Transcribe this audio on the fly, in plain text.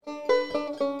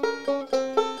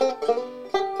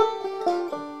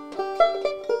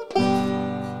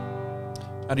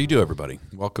How do you do, everybody?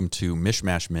 Welcome to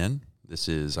Mishmash Men. This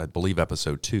is, I believe,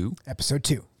 episode 2. Episode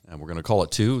 2. And we're going to call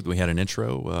it 2. We had an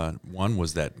intro. One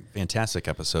was that fantastic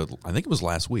episode. I think it was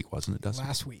last week, wasn't it, Dustin?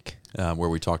 Last week. Where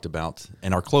we talked about,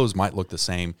 and our clothes might look the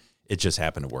same. It just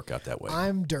happened to work out that way.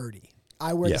 I'm dirty.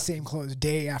 I wear the same clothes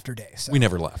day after day. So we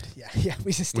never left. Yeah.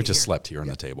 We just slept here on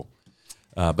the table.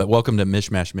 But welcome to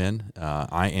Mishmash Men.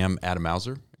 I am Adam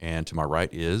Mauser, and to my right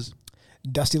is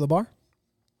Dusty LeBar.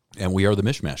 And we are the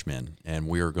Mishmash Men, and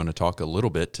we are going to talk a little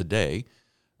bit today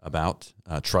about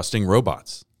trusting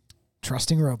robots.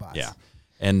 Trusting robots. Yeah,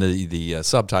 and the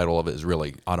subtitle of it is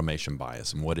really automation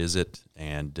bias, and what is it,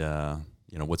 and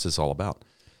what's this all about?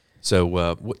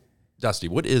 So, Dusty,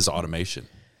 what is automation?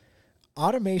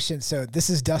 Automation. So this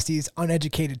is Dusty's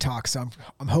uneducated talk. So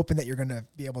I'm hoping that you're going to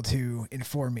be able to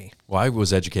inform me. Well, I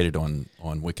was educated on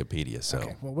Wikipedia, so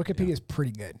okay. Well, Wikipedia is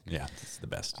pretty good. Yeah, it's the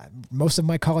best. Most of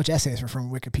my college essays were from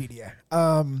Wikipedia.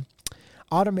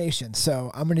 Automation.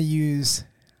 So I'm going to use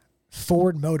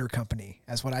Ford Motor Company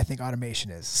as what I think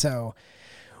automation is. So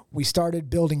we started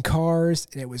building cars,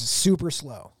 and it was super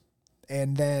slow,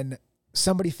 and then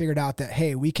somebody figured out that,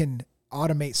 hey, we can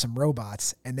automate some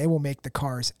robots and they will make the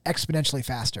cars exponentially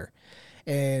faster,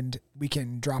 and we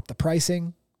can drop the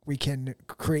pricing. We can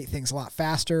create things a lot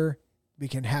faster. We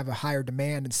can have a higher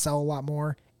demand and sell a lot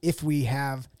more if we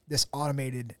have this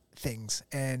automated things.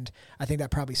 And I think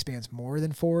that probably spans more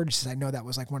than Ford, just I know that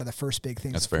was like one of the first big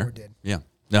things that Ford did. Yeah.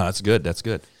 No, that's good. That's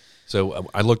good. So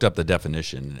I looked up the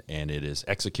definition, and it is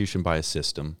execution by a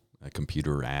system, a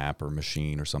computer app or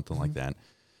machine or something like that,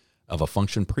 of a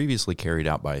function previously carried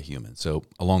out by a human. So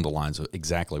along the lines of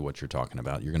exactly what you're talking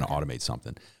about, you're going to automate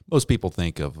something. Most people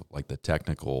think of like the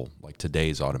technical, like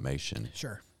today's automation.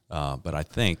 Sure. But I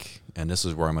think, and this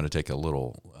is where I'm going to take a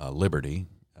little liberty,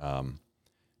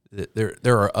 there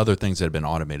are other things that have been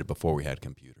automated before we had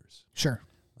computers. Sure.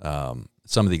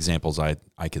 Some of the examples I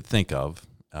could think of,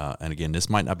 and again, this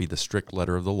might not be the strict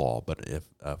letter of the law, but if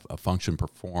a function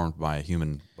performed by a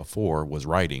human before was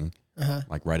writing,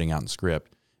 like writing out in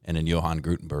script, and then Johann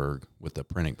Gutenberg with the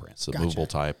printing press, the movable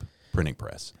type printing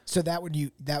press. So that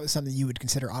was something you would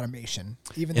consider automation,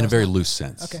 even in a very loose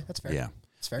sense. Okay, that's fair. Yeah,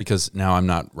 that's fair. Because now I'm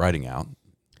not writing out,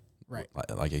 right,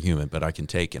 like a human, but I can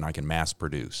take and I can mass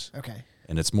produce. Okay.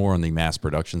 And it's more on the mass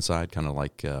production side, kind of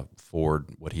like Ford,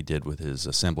 what he did with his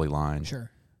assembly line. Sure.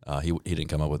 He didn't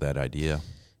come up with that idea,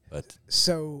 but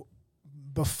so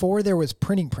before there was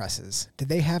printing presses, did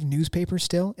they have newspapers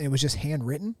still, and it was just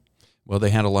handwritten? Well,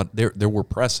 they had a lot. There were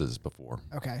presses before.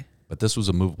 Okay. But this was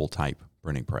a movable type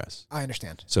printing press. I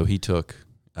understand. So he took,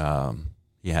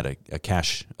 he had a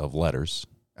cache of letters.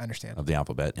 I understand. Of the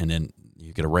alphabet, and then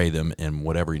you could array them in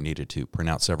whatever you needed to, print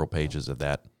out several pages of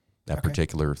that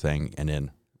particular thing, and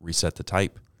then reset the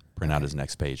type, print out his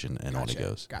next page, and on it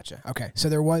goes. Gotcha. Okay. So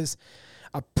there was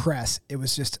a press. It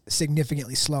was just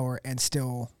significantly slower, and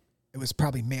still it was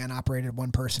probably man-operated,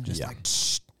 one person just like,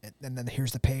 and then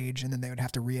here's the page, and then they would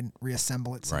have to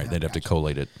reassemble it somehow. Right. They'd have to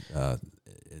collate it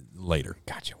later.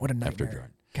 Gotcha. What a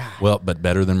nightmare. God. Well, but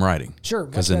better than writing. Sure.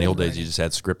 Because in the old days, you just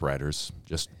had script writers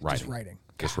just writing.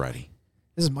 Just writing.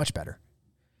 This is much better.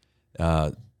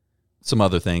 Some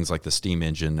other things like the steam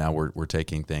engine. Now we're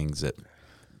taking things that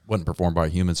wasn't performed by a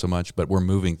human so much, but we're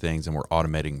moving things and we're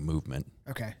automating movement.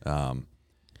 Okay.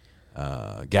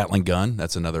 Gatling gun.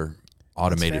 That's another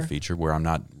automated feature where I'm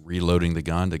not reloading the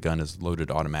gun. The gun is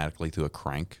loaded automatically through a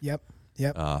crank. Yep.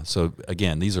 So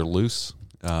again, these are loose.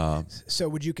 So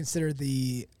would you consider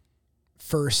the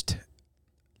first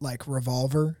like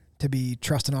revolver to be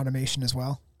trust and automation as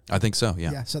well? I think so,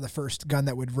 yeah. Yeah, so the first gun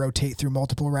that would rotate through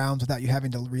multiple rounds without you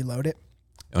having to reload it.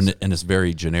 And it's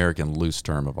very generic and loose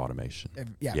term of automation.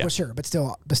 Yeah, well, sure, but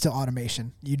still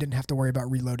automation. You didn't have to worry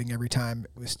about reloading every time.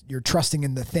 You're trusting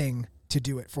in the thing to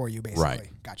do it for you, basically.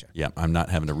 Right. Gotcha. Yeah, I'm not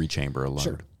having to rechamber a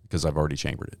load because I've already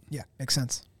chambered it. Yeah, makes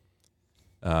sense.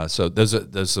 So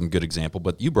there's some good example,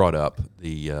 but you brought up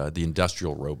the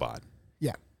industrial robot.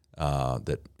 Yeah.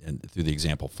 Through the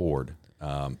example Ford,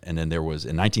 and then there was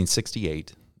in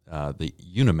 1968 the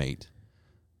Unimate.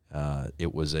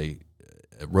 It was a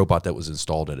robot that was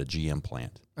installed at a GM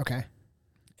plant. Okay.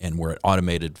 And where it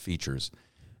automated features.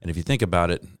 And if you think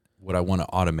about it, what I want to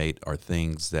automate are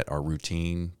things that are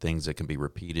routine, things that can be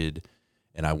repeated,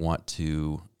 and I want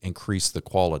to increase the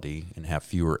quality and have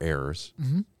fewer errors.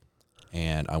 Mm-hmm.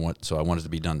 And I want it to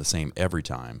be done the same every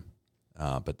time.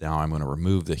 But now I'm going to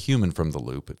remove the human from the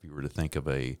loop. If you were to think of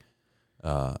a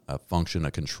function,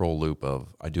 a control loop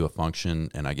of I do a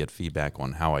function and I get feedback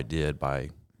on how I did by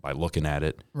looking at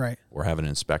it, right, or have an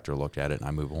inspector look at it, and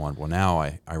I move on. Well, now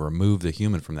I remove the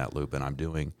human from that loop, and I'm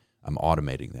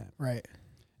automating that. Right.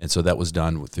 And so that was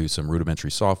done through some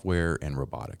rudimentary software and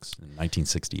robotics in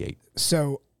 1968.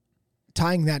 So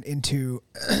tying that into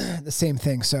the same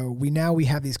thing. So we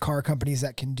have these car companies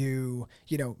that can do,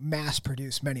 mass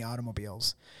produce many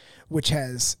automobiles, which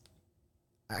has,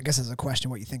 I guess, as a question,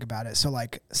 what you think about it. So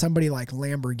like somebody like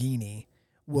Lamborghini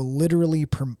will literally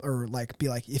be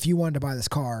like, if you wanted to buy this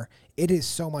car, it is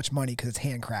so much money because it's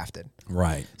handcrafted.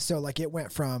 Right. So like it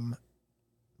went from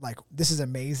like, this is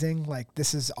amazing. Like,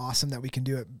 this is awesome that we can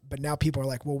do it. But now people are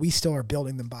like, well, we still are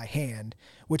building them by hand,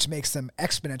 which makes them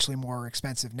exponentially more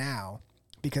expensive now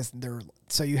because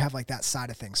so you have like that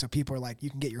side of things. So people are like, you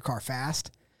can get your car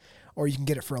fast or you can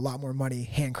get it for a lot more money,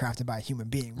 handcrafted by a human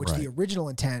being, which the original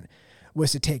intent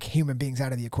was to take human beings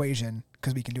out of the equation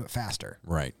because we can do it faster.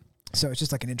 Right. So it's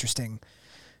just like an interesting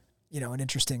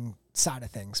side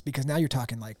of things, because now you're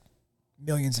talking like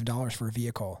millions of dollars for a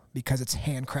vehicle because it's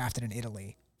handcrafted in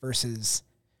Italy versus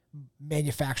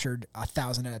manufactured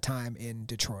 1,000 at a time in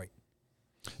Detroit.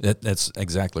 That's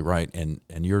exactly right, and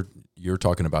you're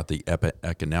talking about the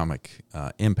economic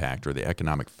impact or the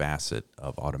economic facet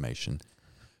of automation,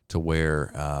 to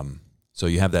where so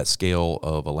you have that scale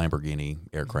of a Lamborghini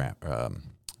aircraft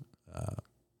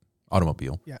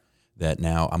automobile. Yeah. That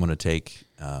now I'm going to take,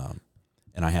 and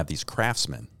I have these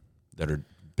craftsmen that are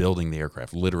building the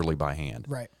aircraft literally by hand.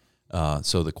 Right.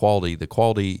 So the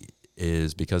quality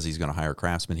is, because he's going to hire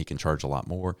craftsmen, he can charge a lot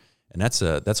more. And that's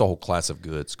a whole class of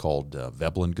goods called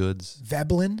Veblen goods.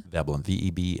 Veblen, Veblen,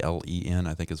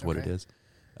 I think is what it is.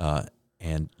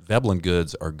 And Veblen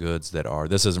goods are goods that are,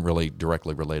 this isn't really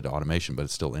directly related to automation, but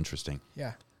it's still interesting.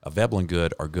 Yeah. A Veblen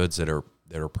good are goods that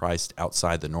are priced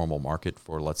outside the normal market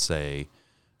for, let's say,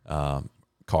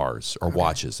 cars or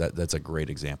watches. That's a great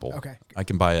example. Okay. I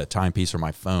can buy a timepiece for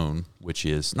my phone, which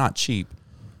is not cheap,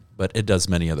 but it does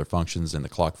many other functions, and the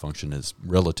clock function is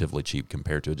relatively cheap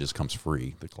compared to it just comes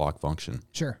free, the clock function.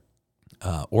 Sure.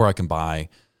 Or I can buy,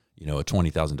 a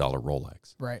 $20,000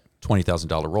 Rolex. Right. $20,000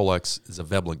 Rolex is a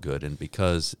Veblen good, and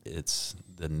because it's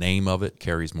the name of it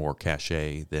carries more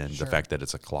cachet than the fact that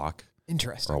it's a clock.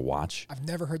 Interesting. Or a watch. I've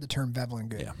never heard the term Veblen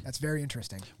good. Yeah. That's very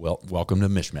interesting. Well, welcome to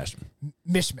Mishmash.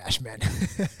 Mishmash, man.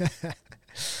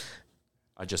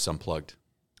 I just unplugged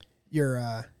your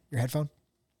headphone.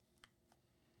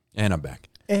 And I'm back.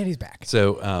 And he's back.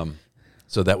 So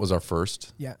that was our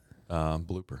first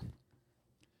blooper.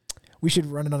 We should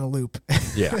run it on a loop.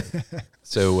 Yeah.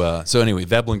 So anyway,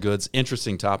 Veblen goods,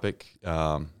 interesting topic.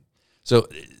 So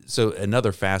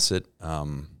another facet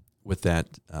with that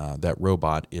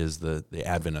robot is the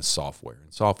advent of software.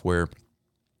 And software,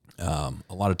 a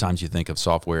lot of times you think of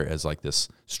software as like this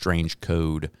strange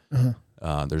code.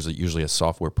 There's usually a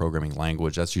software programming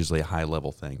language. That's usually a high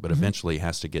level thing, but eventually it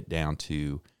has to get down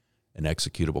to an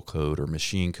executable code or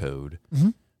machine code,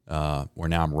 where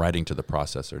now I'm writing to the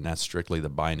processor, and that's strictly the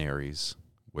binaries,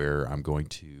 where I'm going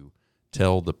to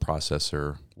tell the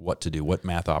processor what to do, what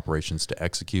math operations to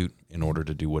execute in order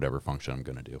to do whatever function I'm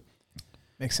going to do.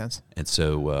 Makes sense. And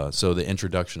so the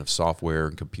introduction of software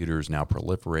and computers now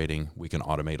proliferating, we can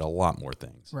automate a lot more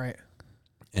things. Right.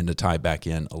 And to tie back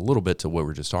in a little bit to what we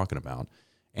were just talking about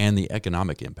and the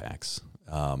economic impacts,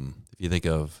 if you think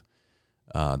of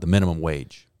the minimum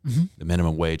wage, the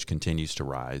minimum wage continues to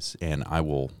rise, and I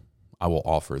will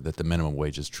offer that the minimum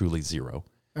wage is truly zero.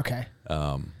 Okay.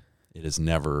 It is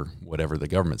never whatever the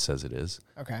government says it is.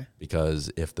 Okay. Because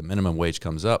if the minimum wage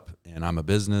comes up and I'm a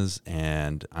business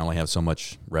and I only have so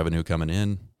much revenue coming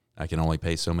in, I can only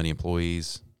pay so many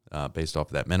employees based off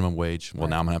of that minimum wage. Well,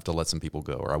 now I'm going to have to let some people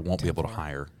go, or I won't be able to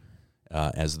hire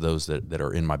as those that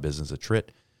are in my business attrit.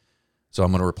 So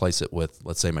I'm going to replace it with,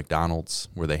 let's say, McDonald's,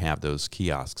 where they have those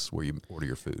kiosks where you order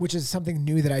your food. Which is something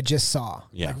new that I just saw,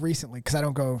 like recently, because I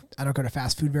don't go to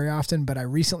fast food very often. But I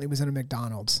recently was in a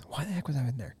McDonald's. Why the heck was I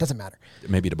in there? Doesn't matter.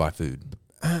 Maybe to buy food.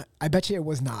 I bet you it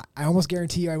was not. I almost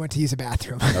guarantee you I went to use a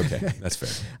bathroom. Okay, that's fair.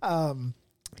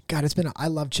 God, I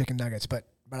love chicken nuggets, but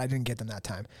I didn't get them that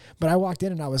time. But I walked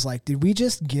in and I was like, did we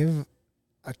just give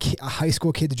a high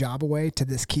school kid's job away to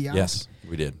this kiosk? Yes,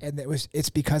 we did. And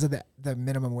it's because of the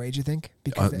minimum wage, you think?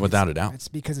 Because without a doubt. It's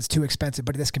because it's too expensive,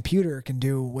 but this computer can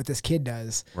do what this kid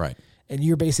does. Right. And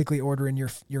you're basically ordering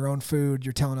your own food,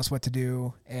 you're telling us what to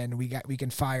do, and we can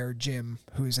fire Jim,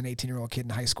 who's an 18-year-old kid in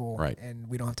high school, right, and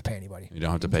we don't have to pay anybody. You don't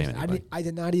have to pay anybody. I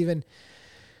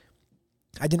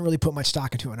didn't really put much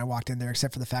stock into it when I walked in there,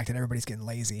 except for the fact that everybody's getting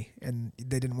lazy and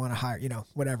they didn't want to hire,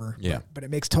 whatever. Yeah. But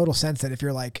it makes total sense that if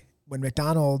you're like, when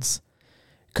McDonald's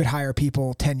could hire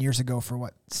people 10 years ago for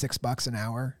what, $6 an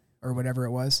hour or whatever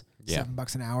it was,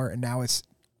 $7 an hour, and now it's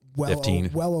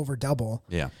well over double.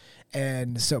 Yeah.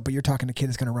 And so, but you're talking to a kid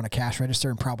that's going to run a cash register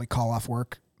and probably call off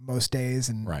work most days,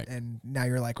 and right. And now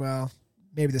you're like, well,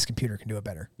 maybe this computer can do it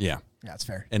better. Yeah. Yeah, it's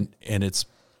fair. And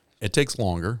it takes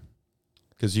longer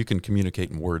because you can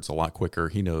communicate in words a lot quicker.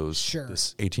 He knows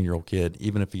this 18-year-old kid,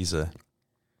 even if he's a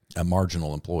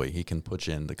marginal employee, he can put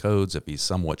in the codes if he's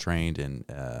somewhat trained and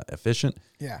efficient.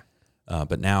 Yeah.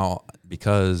 But now,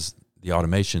 because the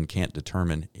automation can't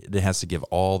determine, it has to give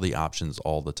all the options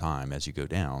all the time as you go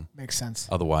down. Makes sense.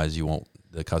 Otherwise,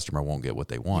 the customer won't get what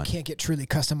they want. You can't get truly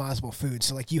customizable food.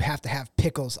 So like you have to have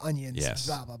pickles, onions,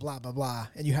 blah, blah, blah, blah, blah.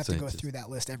 And you have to go through that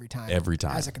list every time. Every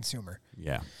time. As a consumer.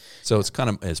 Yeah. So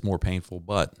it's more painful,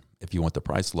 but if you want the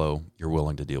price low, you're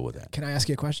willing to deal with that. Can I ask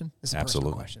you a question? This is a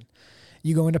Absolutely. personal question.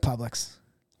 You go into Publix.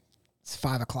 It's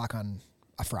 5:00 on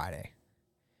a Friday.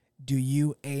 Do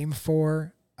you aim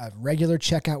for a regular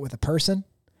checkout with a person,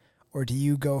 or do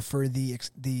you go for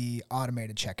the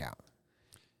automated checkout?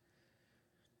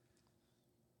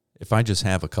 If I just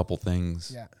have a couple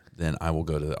things, then I will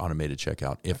go to the automated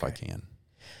checkout if I can.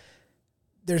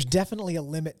 There's definitely a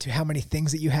limit to how many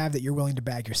things that you have that you're willing to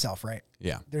bag yourself, right?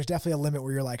 Yeah. There's definitely a limit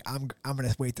where you're like, I'm going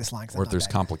to wait this line. Or if there's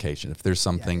complication, if there's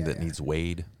something that needs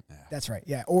weighed. That's right.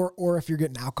 Yeah. Or if you're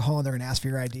getting alcohol and they're going to ask for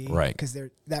your ID, right? Because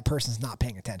that person's not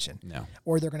paying attention. No.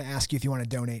 Or they're going to ask you if you want to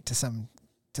donate to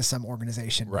some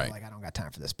organization. Right. Like, I don't got time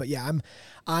for this. But yeah,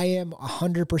 I am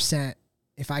 100%.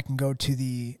 If I can go to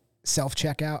the self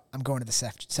checkout, I'm going to the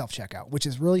self checkout, which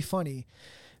is really funny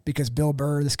because Bill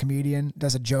Burr, this comedian,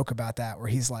 does a joke about that where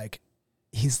he's like,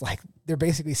 they're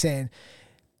basically saying,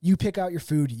 you pick out your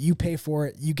food, you pay for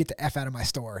it, you get the F out of my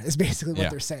store is basically what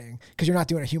they're saying, because you're not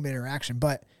doing a human interaction.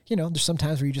 But, there's some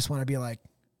times where you just want to be like,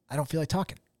 I don't feel like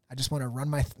talking. I just want to run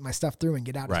my stuff through and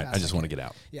get out. Right. I just want to get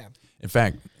out. Yeah. In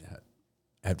fact,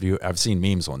 I've seen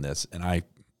memes on this, and I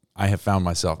have found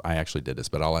myself, I actually did this,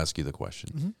 but I'll ask you the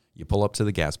question. Mm-hmm. You pull up to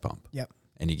the gas pump. Yep.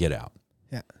 And you get out.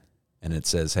 Yeah. And it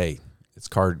says, hey, it's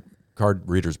card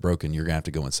reader's broken. You're going to have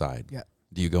to go inside. Yeah.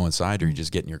 Do you go inside or you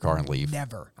just get in your car and leave?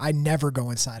 Never. I never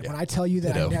go inside. Yeah. When I tell you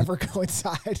that I never go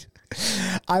inside,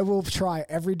 I will try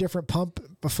every different pump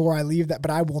before I leave that, but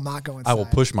I will not go inside. I will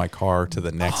push my car to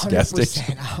the next gas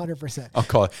station. 100%. I'll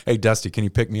call it, hey, Dusty, can you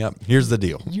pick me up? Here's the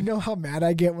deal. You know how mad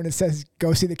I get when it says,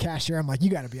 go see the cashier? I'm like, you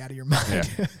got to be out of your mind.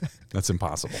 Yeah. That's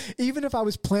impossible. Even if I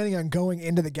was planning on going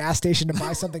into the gas station to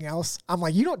buy something else, I'm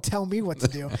like, you don't tell me what to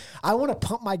do. I want to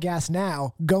pump my gas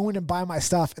now, go in and buy my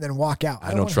stuff, and then walk out.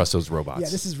 I don't trust those robots. Yeah,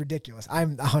 this is ridiculous.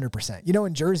 I'm 100%.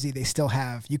 In Jersey, they still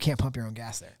have, you can't pump your own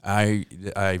gas there.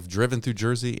 I've driven through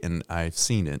Jersey, and I've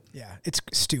seen it. Yeah, it's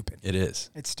stupid. It is.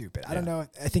 It's stupid. I don't know.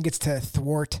 I think it's to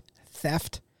thwart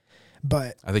theft,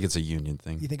 but. I think it's a union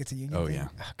thing. You think it's a union thing? Oh, yeah.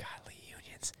 Oh, godly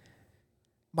unions.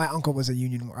 My uncle was a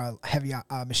union, heavy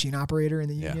machine operator in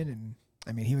the union, and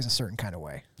I mean, he was a certain kind of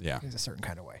way. Yeah. He was a certain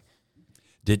kind of way.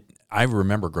 I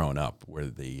remember growing up where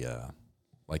the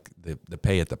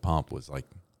pay at the pump was like,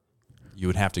 you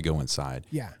would have to go inside.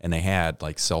 Yeah. And they had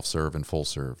like self-serve and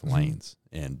full-serve lanes.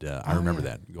 And I remember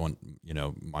that going,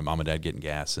 my mom and dad getting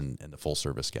gas and the full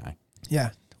service guy.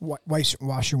 Yeah.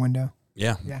 Wash your window.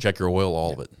 Yeah. Check your oil,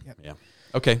 all of it. Yep. Yeah.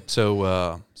 Okay.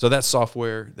 So that's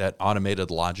software, that automated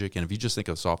logic. And if you just think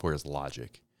of software as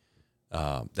logic,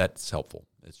 that's helpful.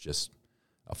 It's just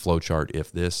a flow chart.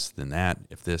 If this, then that,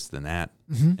 if this, then that,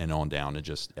 and on down. It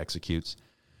just executes.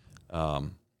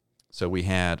 So we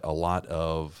had a lot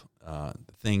of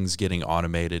things getting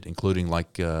automated, including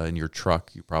like in your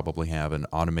truck, you probably have an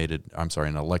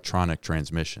electronic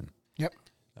transmission. Yep.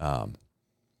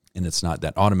 And it's not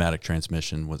that automatic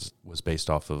transmission was based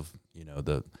off of,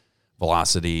 the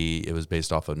velocity. It was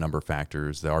based off of number of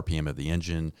factors, the RPM of the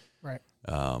engine, right.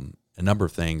 A number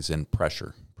of things, and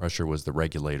pressure. Pressure was the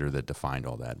regulator that defined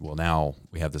all that. Well, now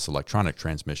we have this electronic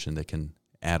transmission that can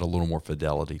add a little more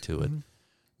fidelity to it.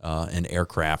 An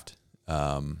aircraft,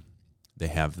 they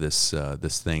have this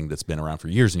thing that's been around for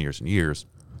years and years and years.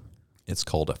 It's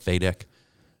called a FADEC,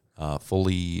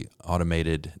 fully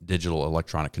automated digital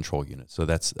electronic control unit. So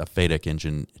that's a FADEC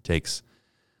engine. It takes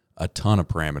a ton of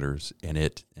parameters in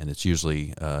it, and it's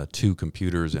usually two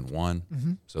computers in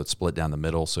one. So it's split down the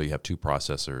middle, so you have two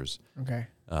processors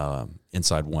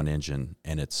inside one engine,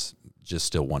 and it's just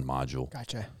still one module.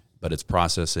 Gotcha. But it's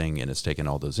processing, and it's taking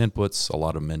all those inputs, a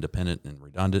lot of them independent and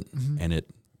redundant, and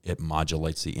it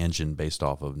modulates the engine based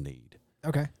off of need.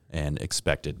 Okay. And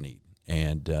expected need.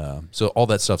 And so all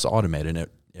that stuff's automated, and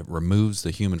it removes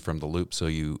the human from the loop. So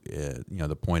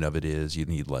the point of it is you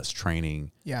need less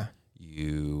training. Yeah.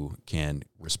 You can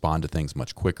respond to things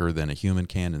much quicker than a human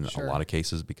can in a lot of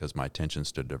cases because my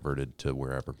attention's diverted to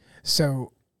wherever.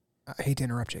 So I hate to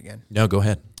interrupt you again. No, go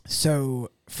ahead.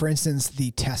 So, for instance,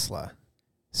 the Tesla.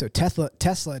 So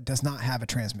Tesla does not have a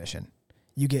transmission.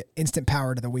 You get instant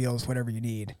power to the wheels, whatever you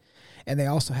need. And they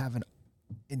also have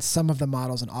in some of the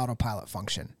models an autopilot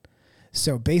function.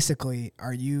 So basically,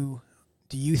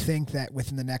 do you think that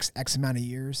within the next X amount of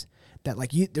years that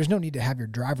there's no need to have your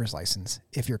driver's license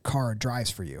if your car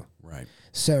drives for you? Right.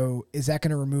 So is that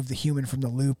going to remove the human from the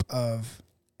loop of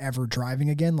ever driving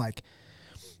again? Like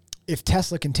if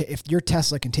your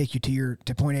Tesla can take you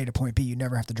to point A to point B, you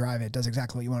never have to drive it. It does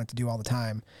exactly what you want it to do all the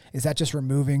time. Is that just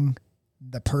removing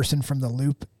the person from the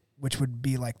loop, which would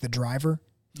be like the driver?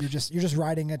 You're just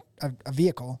riding a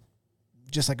vehicle,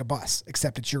 just like a bus,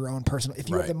 except it's your own personal. If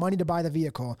you have the money to buy the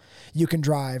vehicle, you can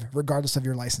drive regardless of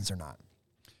your license or not.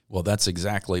 Well, that's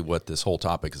exactly what this whole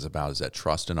topic is about, is that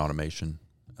trust in automation.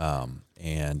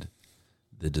 And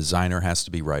the designer has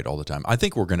to be right all the time. I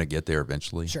think we're going to get there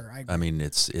eventually. Sure, I agree. I mean,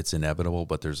 it's inevitable,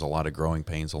 but there's a lot of growing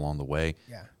pains along the way.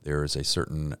 Yeah. There is a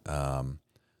certain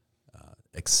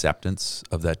acceptance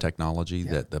of that technology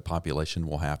that the population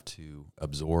will have to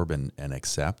absorb and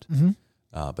accept. Mm-hmm.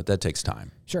 But that takes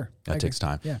time. Sure. That takes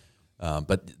time. Yeah.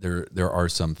 But there are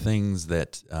some things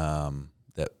that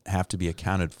have to be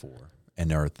accounted for. And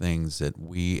there are things that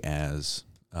we as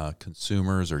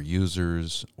consumers or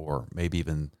users, or maybe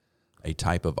even a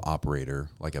type of operator,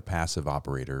 like a passive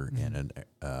operator in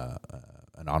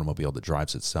an automobile that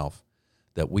drives itself,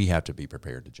 that we have to be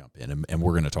prepared to jump in. And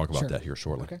we're going to talk about that here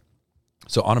shortly. Okay.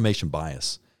 So automation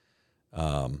bias,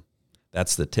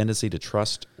 that's the tendency to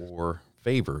trust or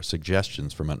favor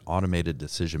suggestions from an automated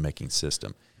decision-making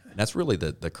system. And that's really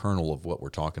the kernel of what we're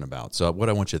talking about. So what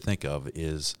I want you to think of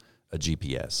is a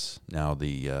GPS. Now,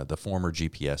 the former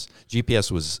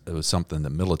GPS was something the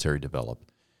military developed,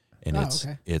 and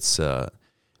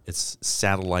it's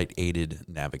satellite-aided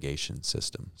navigation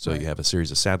system. So you have a series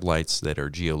of satellites that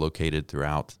are geolocated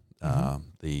throughout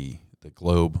the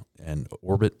globe and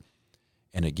orbit,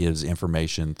 and it gives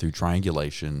information through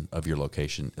triangulation of your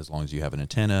location as long as you have an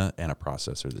antenna and a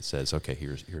processor that says, okay,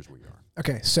 here's where you are.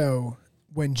 Okay, so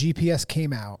when GPS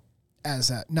came out,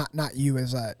 as not you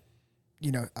as a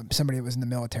somebody that was in the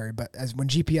military, but as when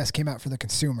GPS came out for the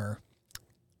consumer,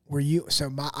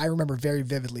 I remember very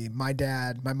vividly, my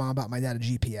mom bought my dad a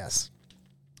GPS,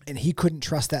 and he couldn't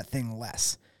trust that thing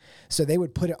less. So they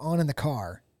would put it on in the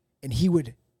car, and he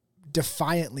would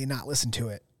defiantly not listen to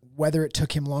it, whether it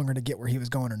took him longer to get where he was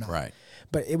going or not. Right.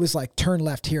 But it was like, turn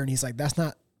left here, and he's like, that's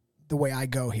not the way I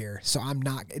go here. So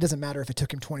it doesn't matter if it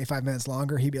took him 25 minutes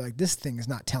longer. He'd be like, this thing is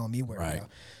not telling me where to go.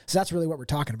 So that's really what we're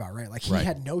talking about, right? Like he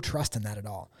had no trust in that at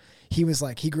all. He was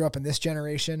like, he grew up in this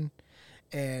generation,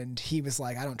 and he was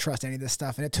like, I don't trust any of this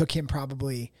stuff. And it took him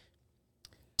probably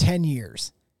 10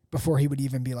 years before he would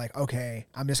even be like, okay,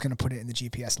 I'm just going to put it in the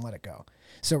GPS and let it go.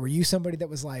 So were you somebody that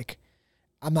was like,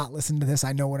 I'm not listening to this,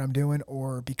 I know what I'm doing?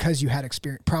 Or because you had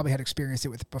probably had experienced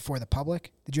it before the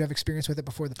public? Did you have experience with it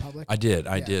before the public? I did.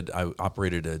 I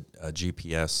operated a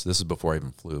GPS. This is before I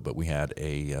even flew, but we had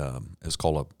it was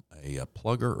called a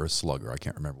plugger or a slugger. I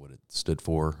can't remember what it stood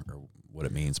for or what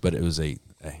it means, but it was a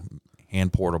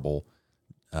hand portable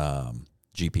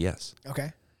GPS.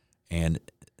 Okay. And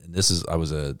I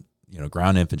was a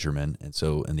ground infantryman, and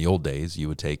so in the old days,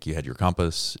 you had your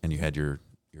compass and you had your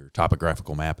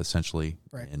topographical map, essentially,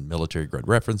 in military grade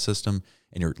reference system,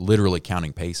 and you're literally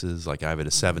counting paces. Like I have it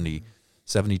as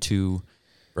 72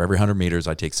 for every 100 meters.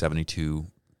 I take 72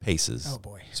 paces. Oh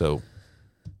boy! So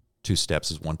 2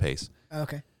 steps is 1 pace.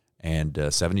 Okay. And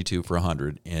 72 for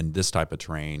 100 in this type of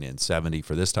terrain, and 70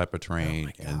 for this type of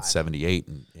terrain, and 78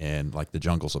 and like the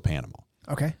jungles of Panama.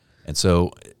 Okay. And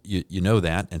so you know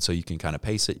that, and so you can kind of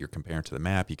pace it. You're comparing to the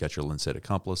map. You got your Linsetic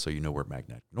compass, so you know where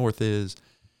magnetic north is.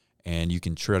 And you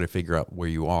can try to figure out where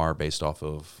you are based off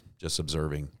of just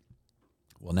observing.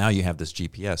 Well, now you have this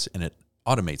GPS, and it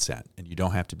automates that, and you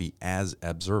don't have to be as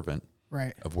observant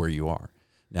of where you are.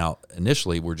 Now,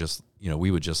 initially, we would just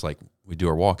we do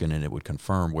our walk-in, and it would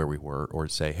confirm where we were, or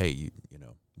say, hey,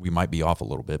 we might be off a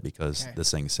little bit because this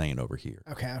thing's saying over here.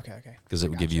 Okay. Because it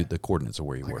would give you the coordinates of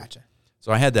where you were. Gotcha.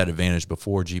 So I had that advantage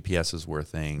before GPSs were a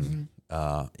thing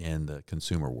in the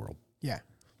consumer world. Yeah.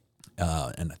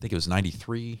 And I think it was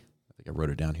 93. I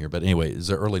wrote it down here, but anyway, it was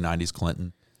the early 90s.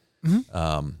 Clinton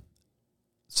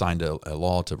signed a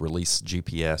law to release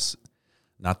GPS,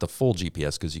 not the full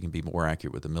GPS, because you can be more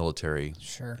accurate with the military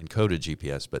encoded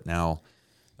GPS, but now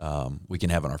we can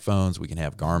have on our phones, we can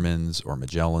have Garmin's or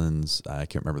Magellan's, I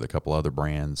can't remember the couple other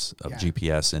brands of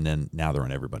GPS, and then now they're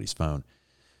on everybody's phone.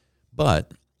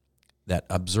 But that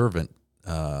observant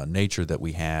nature that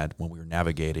we had when we were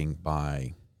navigating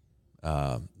by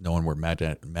knowing where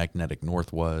magnetic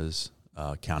north was,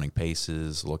 counting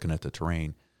paces, looking at the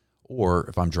terrain, or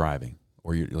if I'm driving,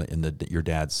 or in your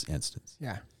dad's instance.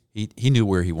 Yeah. He knew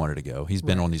where he wanted to go. He's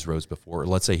been on these roads before.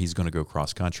 Let's say he's going to go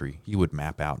cross country. He would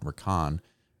map out and recon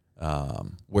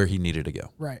where he needed to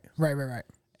go. Right.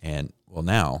 And well,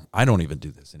 now I don't even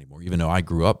do this anymore. Even though I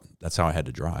grew up, that's how I had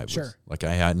to drive. Sure. Like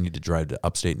I need to drive to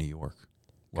upstate New York.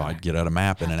 Well, I'd get out a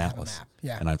map and an atlas,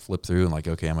 and I'd flip through and like,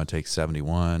 okay, I'm going to take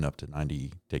 71 up to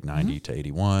 90, take 90 to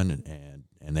 81,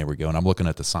 and there we go. And I'm looking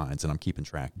at the signs and I'm keeping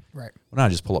track. Right. Well, now I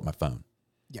just pull up my phone.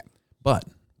 Yeah. But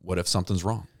what if something's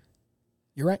wrong?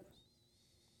 You're right.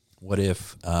 What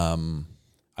if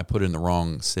I put in the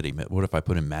wrong city? What if I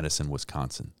put in Madison,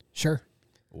 Wisconsin? Sure.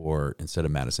 Or instead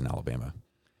of Madison, Alabama?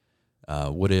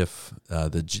 What if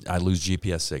I lose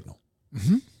GPS signal?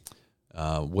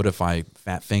 What if I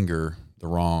fat finger the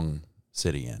wrong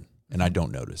city in and I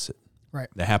don't notice it? Right.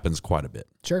 That happens quite a bit.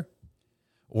 Sure.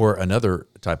 Or another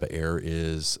type of error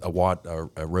is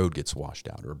a road gets washed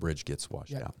out or a bridge gets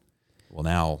washed out. Well,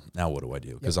 now what do I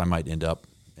do? Because I might end up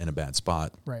in a bad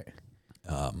spot. Right.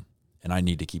 And I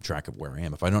need to keep track of where I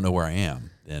am. If I don't know where I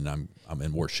am, then I'm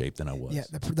in worse shape than I was. Yeah.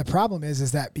 The problem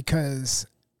is that because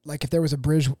like if there was a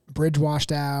bridge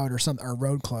washed out or a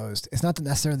road closed, it's not that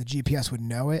necessarily the GPS would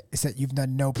know it. It's that you've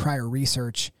done no prior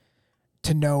research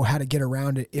to know how to get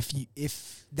around it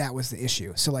if that was the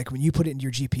issue. So like when you put it into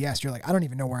your GPS, you're like, I don't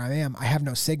even know where I am. I have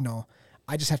no signal.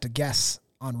 I just have to guess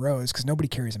on roads because nobody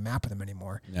carries a map of them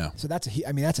anymore. Yeah. So that's a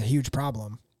huge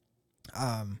problem.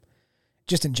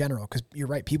 Just in general, because you're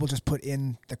right. People just put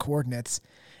in the coordinates,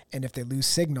 and if they lose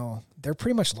signal, they're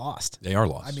pretty much lost. They are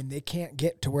lost. I mean, they can't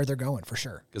get to where they're going for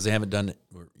sure. Because they haven't done it.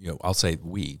 I'll say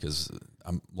we, because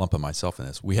I'm lumping myself in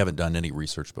this. We haven't done any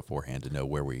research beforehand to know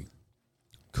where we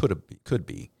could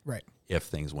be Right. if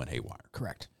things went haywire.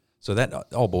 Correct. So that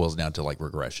all boils down to like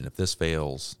regression. If this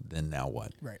fails, then now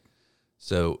what? Right.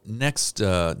 So next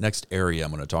area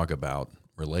I'm going to talk about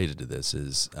related to this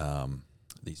is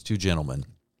these two gentlemen.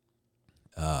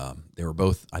 They were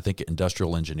both, I think,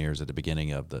 industrial engineers at the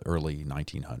beginning of the early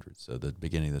 1900s, so the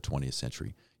beginning of the 20th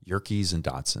century. Yerkes and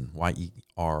Dodson,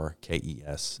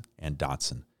 Yerkes and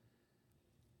Dodson.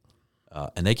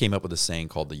 And they came up with a saying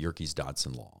called the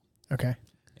Yerkes-Dodson law. Okay.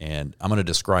 And I'm going to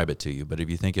describe it to you, but if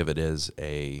you think of it as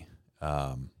an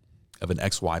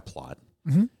XY plot,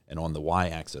 and on the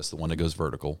Y-axis, the one that goes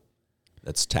vertical,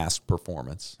 that's task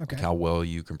performance, Okay. like how well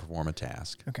you can perform a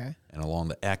task. Okay. And along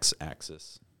the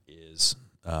X-axis is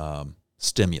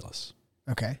stimulus.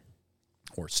 Okay.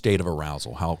 Or state of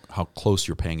arousal, how close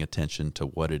you're paying attention to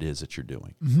what it is that you're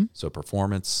doing. So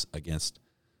performance against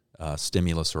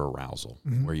stimulus or arousal,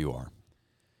 where you are.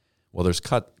 Well, there's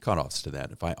cutoffs to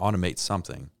that. If I automate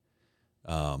something,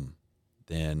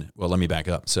 then let me back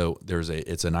up. So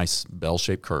it's a nice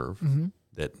bell-shaped curve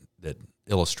that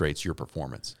illustrates your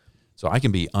performance. So I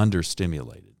can be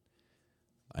understimulated.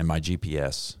 In my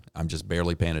GPS, I'm just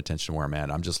barely paying attention to where I'm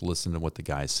at. I'm just listening to what the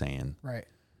guy's saying. Right.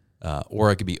 Or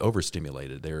I could be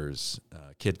overstimulated. There's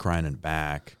a kid crying in the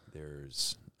back.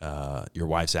 There's your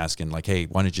wife's asking, like, hey,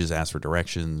 why don't you just ask for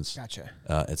directions? Gotcha.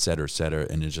 Et cetera, et cetera.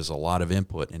 And it's just a lot of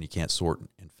input, and you can't sort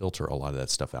and filter a lot of that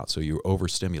stuff out. So you're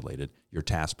overstimulated. Your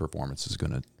task performance is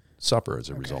going to suffer as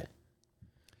a result.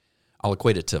 I'll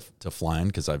equate it to flying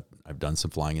because I've done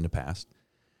some flying in the past.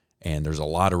 And there's a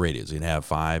lot of radios. You can have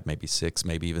 5, maybe 6,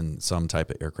 maybe even some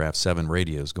type of aircraft, 7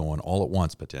 radios going all at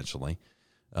once potentially.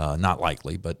 Not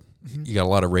likely, but you got a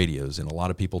lot of radios and a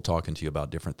lot of people talking to you about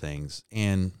different things.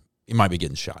 And you might be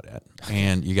getting shot at.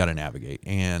 And you got to navigate.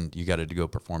 And you got to go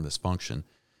perform this function,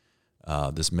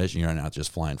 this mission. You're not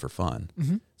just flying for fun.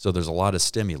 So there's a lot of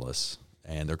stimulus.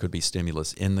 And there could be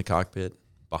stimulus in the cockpit,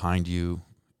 behind you,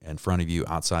 in front of you,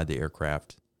 outside the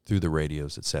aircraft, through the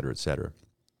radios, et cetera, et cetera.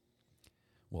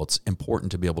 Well, it's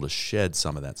important to be able to shed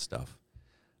some of that stuff.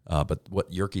 But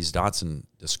what Yerkes-Dodson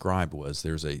described was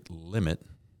there's a limit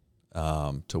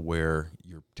to where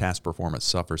your task performance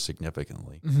suffers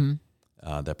significantly,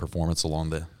 that performance along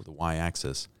the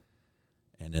Y-axis.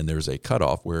 And then there's a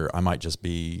cutoff where I might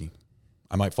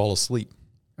fall asleep.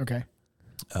 Okay.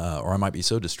 Or I might be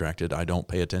so distracted I don't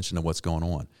pay attention to what's going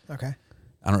on. Okay.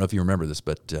 I don't know if you remember this,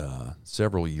 but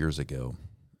several years ago,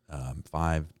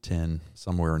 5, 10,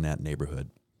 somewhere in that neighborhood,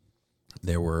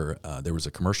 there was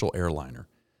a commercial airliner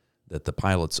that the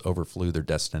pilots overflew their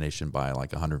destination by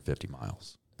like 150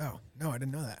 miles. Oh, no, I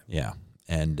didn't know that. Yeah.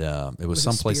 And it was it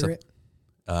someplace Spirit?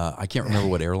 I can't remember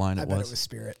what airline it I was. bet it was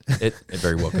Spirit. It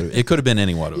very well could have. It could have been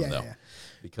any one of them, though. Yeah.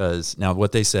 Because now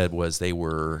what they said was they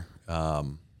were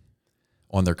on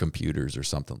their computers or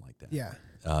something like that. Yeah.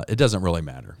 It doesn't really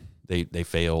matter. They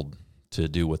failed to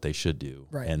do what they should do.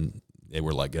 Right. And they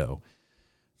were let go.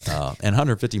 And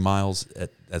 150 miles,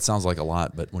 that sounds like a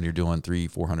lot, but when you're doing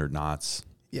 300-400 knots,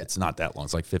 Yeah. it's not that long.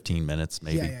 It's like 15 minutes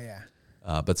maybe. Yeah.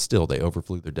 But still, they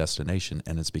overflew their destination,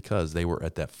 and it's because they were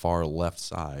at that far left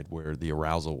side where the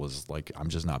arousal was like, I'm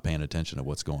just not paying attention to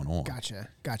what's going on.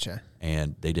 Gotcha.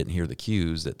 And they didn't hear the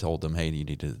cues that told them, hey, you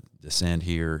need to descend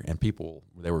here. And people,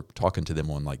 they were talking to them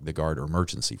on like the guard or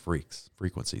emergency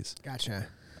frequencies. Gotcha.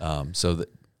 So that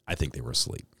I think they were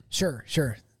asleep. Sure.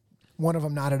 One of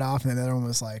them nodded off, and the other one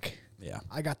was like, Yeah.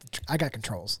 I got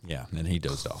controls. Yeah, and he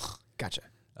dozed off. Gotcha.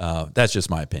 That's just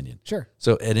my opinion. Sure.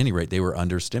 So at any rate, they were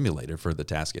understimulated for the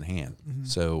task at hand. Mm-hmm.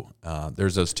 So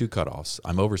there's those two cutoffs.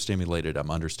 I'm overstimulated, I'm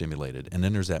understimulated. And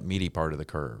then there's that meaty part of the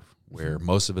curve where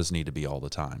most of us need to be all the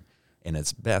time. And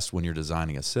it's best when you're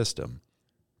designing a system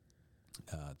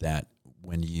that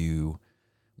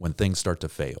when things start to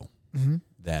fail,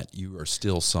 that you are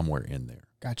still somewhere in there.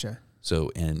 Gotcha.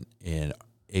 So in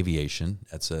aviation,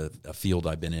 that's a field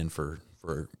I've been in for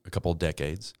a couple of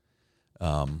decades.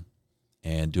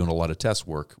 And doing a lot of test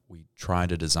work, we try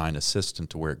to design a system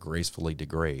to where it gracefully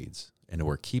degrades and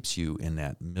where it keeps you in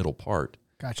that middle part.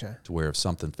 Gotcha. To where if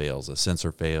something fails, a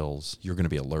sensor fails, you're going to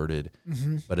be alerted,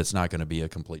 but it's not going to be a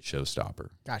complete showstopper.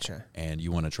 Gotcha. And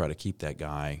you want to try to keep that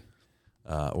guy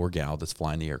or gal that's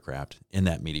flying the aircraft in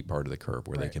that meaty part of the curve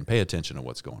where they can pay attention to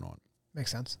what's going on.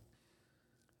 Makes sense.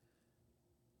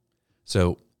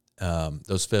 So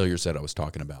those failures that I was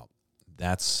talking about,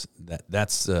 that's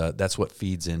what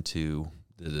feeds into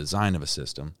the design of a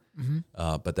system.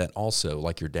 But that also,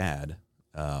 like your dad,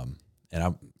 and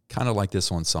I'm kind of like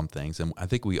this on some things, and I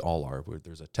think we all are.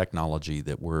 There's a technology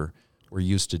that we're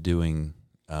used to doing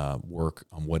work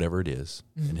on whatever it is.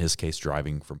 In his case,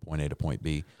 driving from point A to point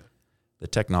B. The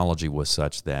technology was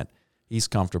such that he's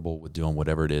comfortable with doing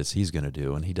whatever it is he's going to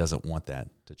do, and he doesn't want that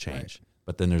to change. Right.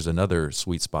 But then there's another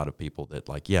sweet spot of people that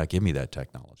like, yeah, give me that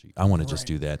technology. I want to just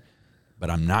do that.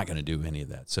 But I'm not going to do any of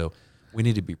that. So we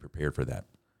need to be prepared for that.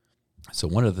 So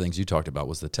one of the things you talked about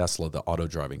was the Tesla, the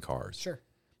auto-driving cars. Sure.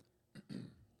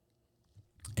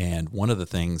 And one of the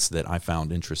things that I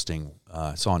found interesting,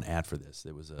 I saw an ad for this.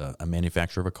 There was a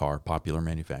manufacturer of a car, popular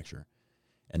manufacturer,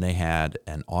 and they had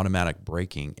an automatic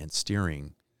braking and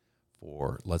steering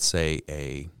for, let's say,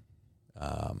 a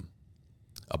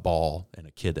ball and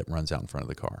a kid that runs out in front of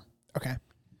the car. Okay.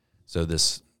 So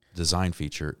this design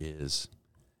feature is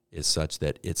such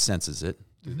that it senses it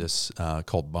through this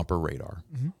called bumper radar.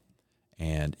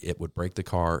 And it would brake the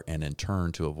car and then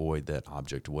turn to avoid that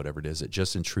object, whatever it is. It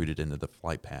just intruded into the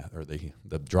flight path or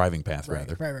the driving path, Right.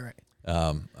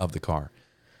 of the car.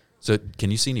 So can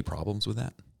you see any problems with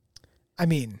that? I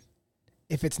mean,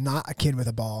 if it's not a kid with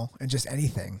a ball and just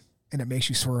anything, and it makes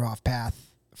you swerve off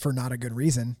path for not a good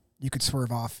reason, you could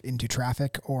swerve off into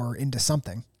traffic or into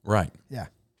something. Right. Yeah.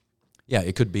 Yeah,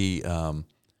 it could be...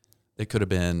 it could have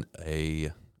been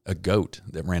a goat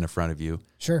that ran in front of you.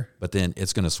 Sure. But then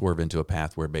it's going to swerve into a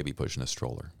path where a baby pushing a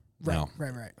stroller. Right, Now,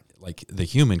 right. Like the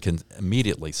human can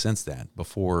immediately sense that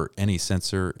before any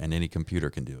sensor and any computer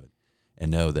can do it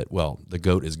and know that, well, the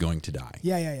goat is going to die.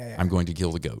 Yeah. I'm going to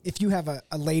kill the goat. If you have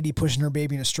a lady pushing her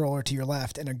baby in a stroller to your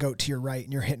left and a goat to your right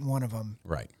and you're hitting one of them.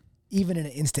 Right. Even in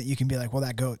an instant, you can be like, well,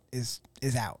 that goat is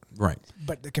out. Right.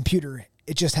 But the computer,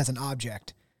 it just has an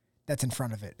object that's in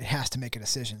front of it. It has to make a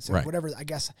decision. So whatever, I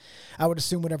guess I would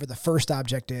assume whatever the first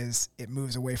object is, it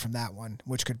moves away from that one,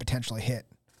 which could potentially hit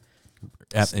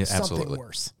something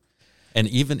worse. And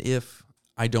even if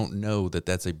I don't know that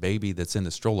that's a baby that's in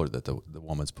the stroller that the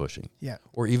woman's pushing. Yeah.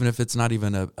 Or even if it's not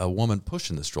even a woman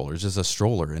pushing the stroller, it's just a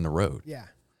stroller in the road. Yeah.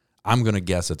 I'm going to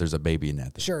guess that there's a baby in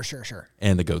that thing. Sure.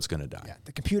 And the goat's going to die. Yeah.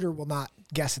 The computer will not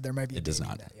guess that there might be a baby does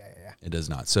not. in that. Yeah. It does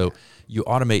not. So you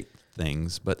automate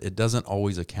things, but it doesn't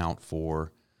always account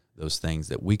for those things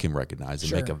that we can recognize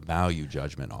and make a value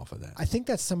judgment off of that. I think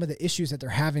that's some of the issues that they're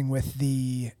having with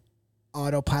the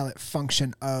autopilot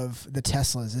function of the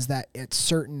Teslas is that it's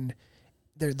certain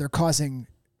they're causing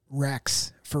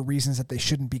wrecks for reasons that they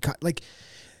shouldn't be. Like,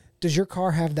 does your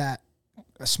car have a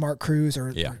smart cruise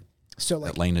or so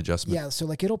like that lane adjustment? Yeah, so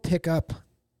like it'll pick up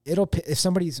if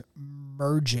somebody's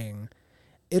merging,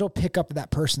 it'll pick up that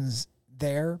person's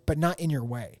there, but not in your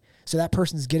way. So that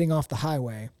person's getting off the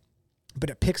highway, but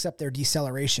it picks up their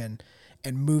deceleration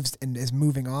and moves and is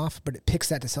moving off, but it picks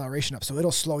that deceleration up. So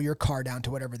it'll slow your car down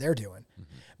to whatever they're doing.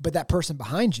 But that person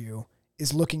behind you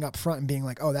is looking up front and being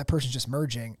like, oh, that person's just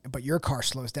merging, but your car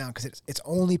slows down because it's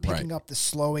only picking up the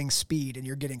slowing speed and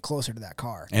you're getting closer to that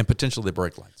car. And potentially the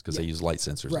brake lights because they use light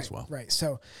sensors as well. Right.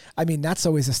 So, I mean, that's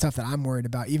always the stuff that I'm worried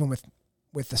about, even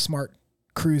with the smart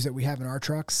cruise that we have in our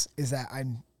trucks, is that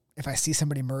if I see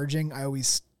somebody merging, I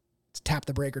always tap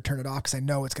the brake or turn it off because I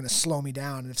know it's going to slow me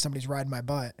down. And if somebody's riding my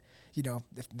butt,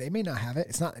 if they may not have it.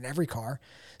 It's not in every car.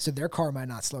 So their car might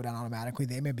not slow down automatically.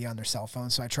 They may be on their cell phone.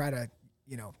 So I try to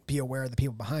be aware of the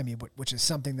people behind me, which is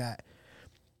something that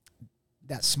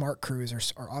smart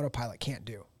cruise or autopilot can't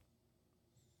do.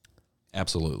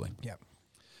 Absolutely. Yep.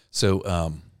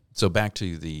 So back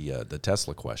to the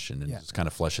Tesla question, and just kind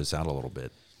of flesh this out a little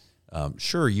bit.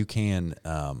 Sure, you can.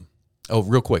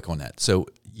 Real quick on that. So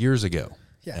years ago,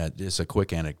 just a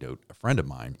quick anecdote. A friend of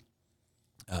mine.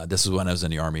 This is when I was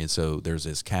in the Army, and so there's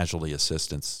this casualty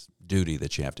assistance duty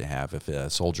that you have to have if a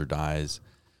soldier dies,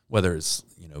 whether it's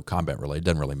combat related,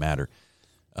 doesn't really matter.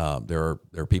 There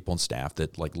are people on staff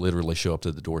that like literally show up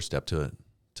to the doorstep to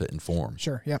inform.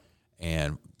 Sure. Yep.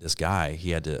 And this guy, he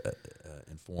had to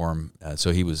inform.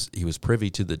 So he was privy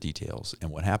to the details.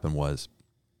 And what happened was,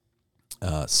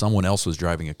 someone else was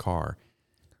driving a car.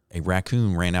 A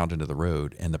raccoon ran out into the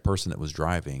road, and the person that was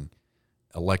driving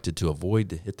elected to avoid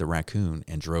to hit the raccoon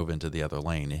and drove into the other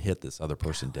lane and hit this other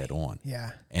person dead on.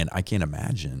 Yeah. And I can't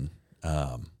imagine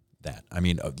that. I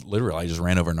mean, literally, I just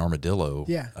ran over an armadillo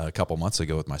a couple months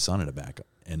ago with my son in the back.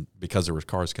 And because there was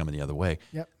cars coming the other way,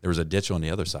 there was a ditch on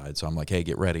the other side. So I'm like, hey,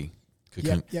 get ready.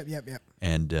 Yep.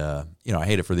 And, I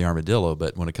hate it for the armadillo,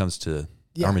 but when it comes to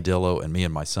armadillo and me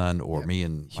and my son, or me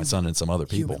and my son and some other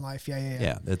people. Human life,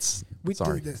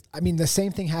 sorry. This. I mean, the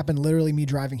same thing happened literally me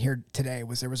driving here today.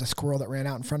 There was a squirrel that ran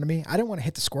out in front of me. I didn't want to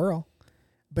hit the squirrel,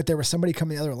 but there was somebody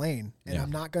coming the other lane, and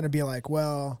I'm not going to be like,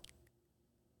 well,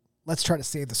 let's try to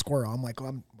save the squirrel. I'm like,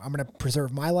 well, I'm going to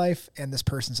preserve my life and this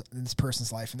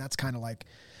person's life, and that's kind of like,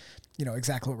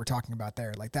 exactly what we're talking about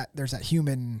there. Like that, there's that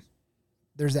human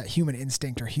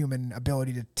instinct or human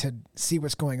ability to see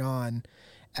what's going on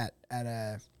at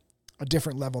a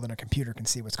different level than a computer can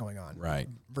see what's going on. Right.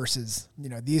 Versus,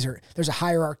 there's a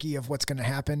hierarchy of what's going to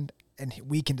happen, and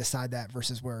we can decide that,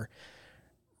 versus where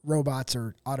robots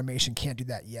or automation can't do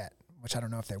that yet, which I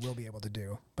don't know if they will be able to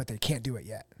do, but they can't do it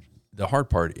yet. The hard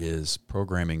part is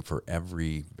programming for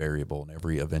every variable and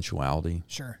every eventuality.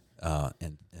 Sure.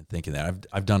 And thinking that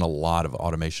I've done a lot of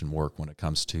automation work when it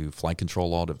comes to flight control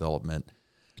law development,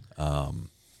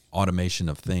 automation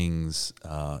of things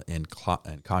in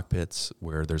cockpits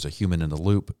where there's a human in the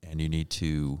loop, and you need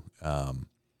to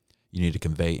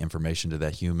convey information to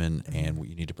that human, and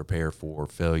you need to prepare for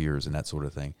failures and that sort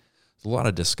of thing. There's a lot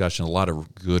of discussion, a lot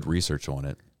of good research on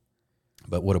it,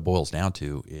 but what it boils down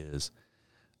to is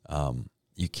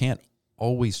you can't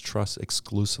always trust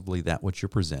exclusively that what you're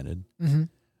presented, and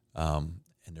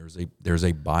there's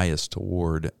a bias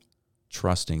toward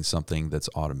trusting something that's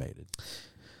automated.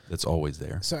 That's always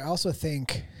there. So I also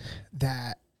think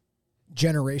that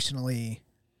generationally,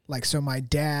 so my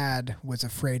dad was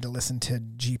afraid to listen to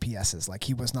GPSs. Like,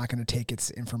 he was not going to take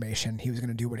its information. He was going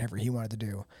to do whatever he wanted to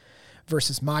do.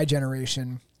 Versus my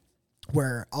generation,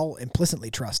 where I'll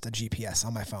implicitly trust a GPS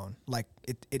on my phone. Like,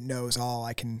 it knows all.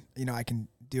 I can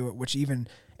do it, which even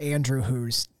Andrew,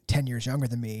 who's 10 years younger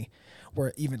than me,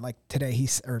 where even like today,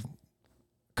 a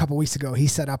couple weeks ago, he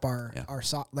set up our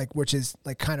which is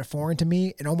like kind of foreign to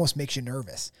me. It almost makes you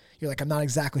nervous. You're like, I'm not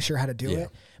exactly sure how to do it,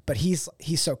 but he's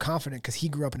so confident because he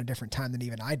grew up in a different time than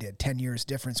even I did. 10 years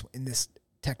difference in this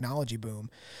technology boom.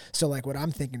 So like what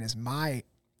I'm thinking is my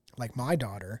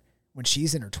daughter, when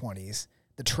she's in her 20s,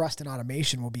 the trust in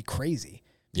automation will be crazy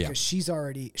because she's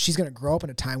going to grow up in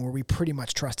a time where we pretty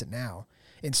much trust it now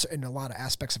in a lot of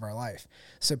aspects of our life.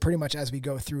 So pretty much as we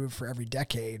go through for every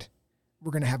decade,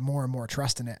 we're going to have more and more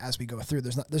trust in it as we go through.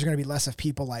 There's going to be less of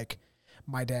people like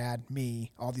my dad,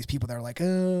 me, all these people that are like,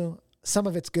 oh, some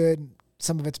of it's good,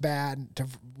 some of it's bad, to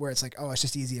where it's like, oh, it's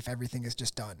just easy if everything is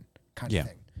just done kind of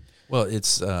thing. Well,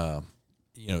 it's,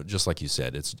 just like you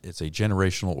said, it's a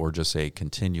generational or just a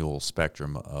continual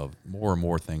spectrum of more and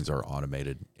more things are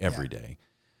automated every day.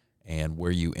 And where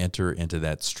you enter into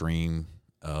that stream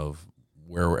of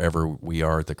wherever we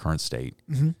are at the current state,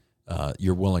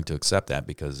 you're willing to accept that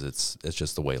because it's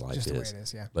just the way life is. The way it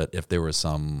is, yeah. But if there was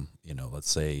some, let's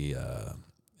say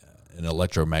an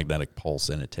electromagnetic pulse,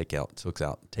 and it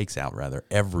takes out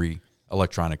every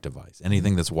electronic device,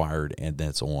 anything that's wired and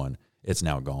that's on, it's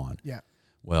now gone. Yeah.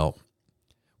 Well,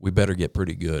 we better get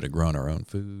pretty good at growing our own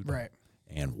food, right?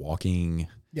 And walking.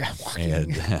 Yeah,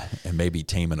 and maybe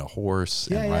taming a horse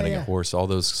and riding a horse. All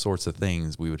those sorts of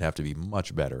things we would have to be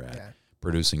much better at.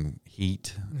 Producing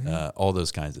heat, all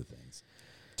those kinds of things,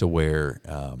 to where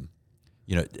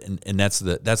and that's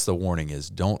the warning is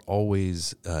don't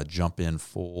always jump in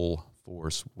full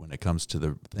force when it comes to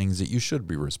the things that you should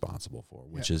be responsible for,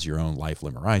 which is your own life,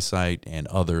 limb, or eyesight, and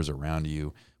others around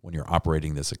you when you're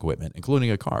operating this equipment, including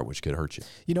a car, which could hurt you.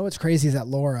 You know what's crazy is that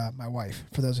Laura, my wife,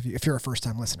 for those of you, if you're a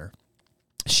first-time listener,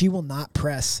 she will not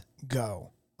press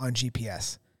go on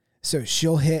GPS. So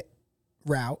she'll hit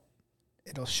route.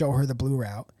 It'll show her the blue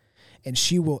route, and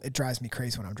it drives me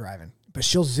crazy when I'm driving but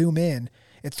she'll zoom in.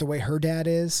 It's the way her dad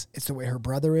is. It's the way her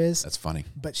brother is. That's funny.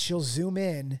 But she'll zoom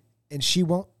in and she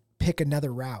won't pick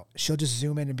another route. She'll just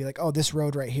zoom in and be like, oh, this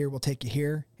road right here will take you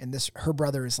here. And her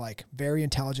brother is like very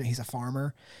intelligent. He's a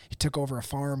farmer. He took over a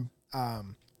farm,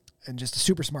 and just a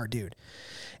super smart dude.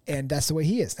 And that's the way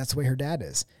he is. That's the way her dad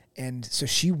is. And so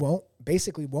she won't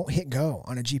hit go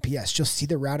on a GPS. She'll see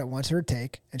the route it wants her to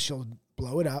take and she'll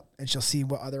blow it up and she'll see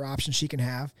what other options she can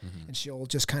have. And she'll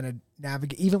just kind of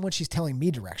navigate. Even when she's telling me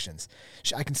directions,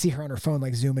 I can see her on her phone,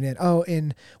 like zooming in. Oh,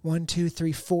 in 1, 2,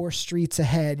 3, 4 streets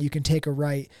ahead, you can take a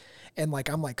right. And like,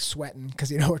 I'm like sweating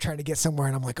because, we're trying to get somewhere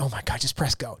and I'm like, oh my God, just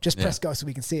press go, press go so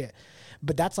we can see it.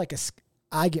 But that's like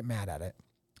I get mad at it,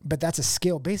 but that's a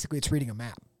skill. Basically it's reading a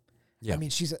map. Yeah. I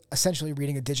mean, she's essentially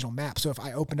reading a digital map. So if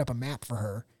I opened up a map for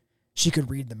her, she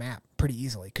could read the map pretty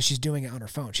easily because she's doing it on her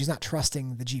phone. She's not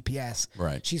trusting the GPS.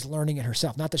 Right. She's learning it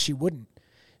herself. Not that she wouldn't.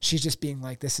 She's just being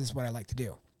like, this is what I like to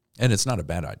do. And it's not a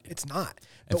bad idea. It's not.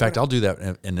 In fact, I'll do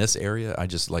that in this area. I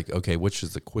just like, okay, which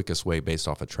is the quickest way based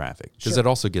off of traffic? Because it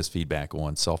also gives feedback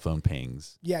on cell phone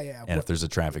pings. Yeah. And if there's a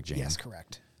traffic jam. Yes,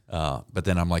 correct. But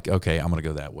then I'm like, okay, I'm going to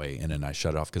go that way. And then I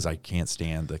shut off because I can't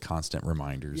stand the constant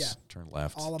reminders. Yeah. Turn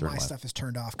left. All of my stuff is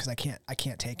turned off because I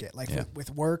can't take it. Like with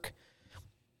work,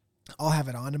 I'll have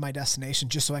it on to my destination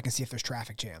just so I can see if there's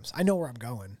traffic jams. I know where I'm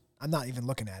going. I'm not even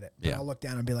looking at it. But I'll look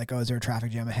down and be like, oh, is there a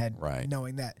traffic jam ahead? Right.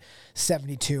 Knowing that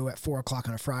 72 at 4 o'clock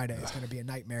on a Friday is going to be a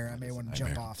nightmare. I may want to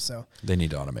jump off. So they need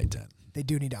to automate that. They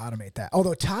do need to automate that.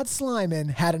 Although Todd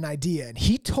Slyman had an idea, and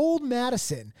he told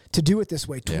Madison to do it this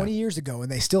way 20 years ago,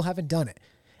 and they still haven't done it.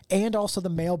 And also the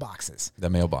mailboxes. The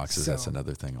mailboxes, that's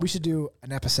another thing. We should do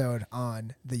an episode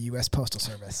on the U.S. Postal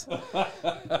Service.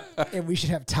 And we should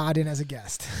have Todd in as a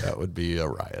guest. That would be a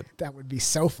riot. That would be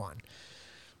so fun.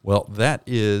 Well, that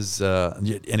is,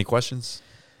 any questions?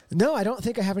 No, I don't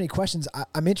think I have any questions.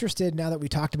 I'm interested now that we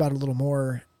talked about it a little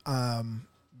more, I'm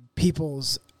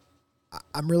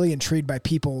really intrigued by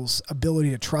people's ability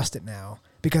to trust it now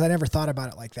because I never thought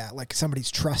about it like that. Like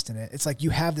somebody's trust in it. It's like you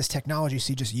have this technology,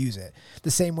 so you just use it. The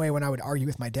same way when I would argue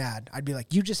with my dad, I'd be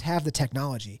like, you just have the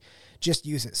technology, just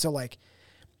use it. So like,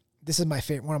 this is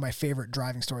one of my favorite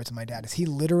driving stories with my dad is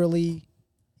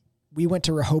we went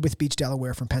to Rehoboth Beach,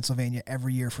 Delaware from Pennsylvania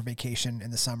every year for vacation in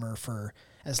the summer for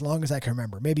as long as I can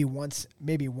remember. Maybe once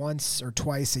or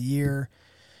twice a year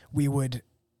we would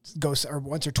go, or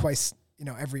once or twice,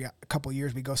 every couple of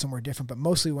years we go somewhere different, but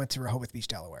mostly we went to Rehoboth Beach,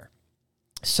 Delaware.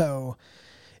 So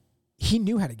he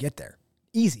knew how to get there.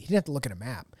 Easy. He didn't have to look at a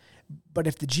map. But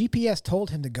if the GPS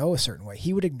told him to go a certain way,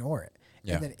 he would ignore it.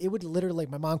 Yeah. And then it would literally,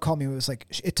 my mom called me, it was like,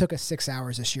 it took us 6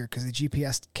 hours this year because the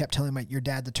GPS kept telling your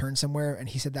dad to turn somewhere, and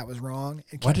he said that was wrong.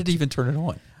 Why did he even turn it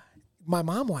on? My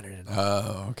mom wanted it on.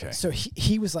 Oh, okay. So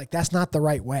he was like, that's not the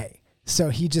right way. So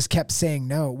he just kept saying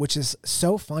no, which is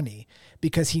so funny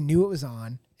because he knew it was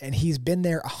on, and he's been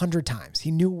there 100 times. He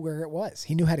knew where it was.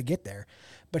 He knew how to get there.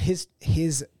 But his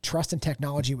trust in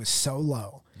technology was so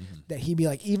low that he'd be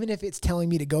like, even if it's telling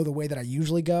me to go the way that I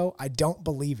usually go, I don't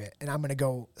believe it, and I'm going to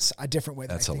go a different way.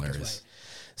 That's hilarious. Right.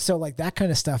 So like that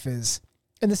kind of stuff is,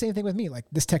 and the same thing with me, like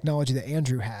this technology that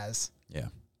Andrew has. Yeah,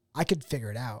 I could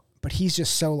figure it out, but he's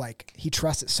just so like he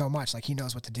trusts it so much, like he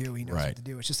knows what to do. He knows what to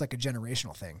do. It's just like a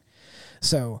generational thing.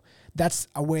 So that's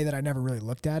a way that I never really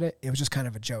looked at it. It was just kind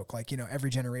of a joke. Like, every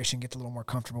generation gets a little more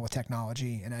comfortable with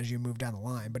technology and as you move down the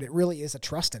line, but it really is a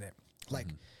trust in it. Like,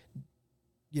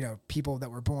 people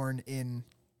that were born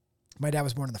my dad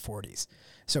was born in the 40s.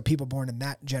 So people born in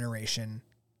that generation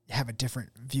have a different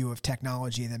view of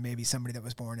technology than maybe somebody that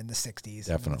was born in the 60s,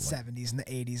 Definitely. And the 70s and the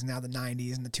 80s, and now the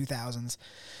 90s and the 2000s.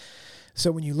 So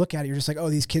when you look at it, you're just like, oh,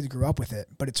 these kids grew up with it.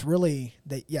 But it's really,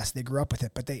 they grew up with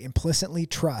it, but they implicitly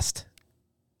trust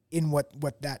in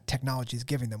what that technology is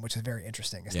giving them, which is very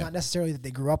interesting. It's not necessarily that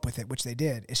they grew up with it, which they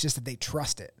did. It's just that they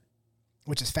trust it,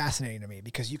 which is fascinating to me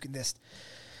because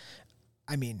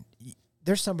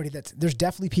there's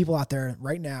definitely people out there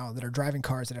right now that are driving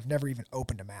cars that have never even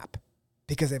opened a map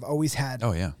because they've always had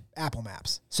Apple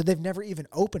Maps. So they've never even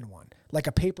opened one. Like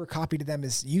a paper copy to them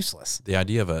is useless. The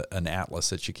idea of an atlas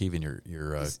that you keep in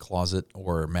your closet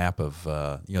or a map of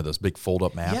those big fold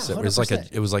up maps. Yeah,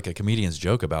 it was like a comedian's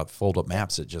joke about fold up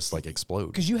maps that just like explode.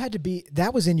 Because you had to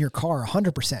that was in your car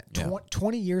 100%. Yeah.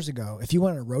 20 years ago, if you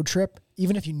went on a road trip,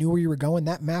 even if you knew where you were going,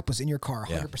 that map was in your car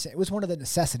 100%. Yeah. It was one of the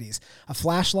necessities: a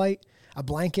flashlight, a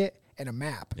blanket, and a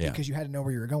map because you had to know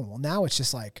where you were going. Well, now it's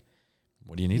just like,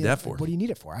 what do you need that for? What do you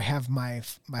need it for? I have my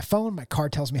phone. My car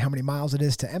tells me how many miles it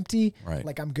is to empty. Right.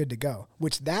 Like I'm good to go,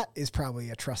 which that is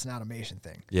probably a trust and automation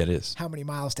thing. Yeah, it is. How many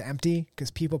miles to empty?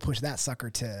 Because people push that sucker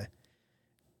to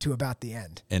about the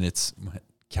end. And it's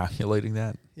calculating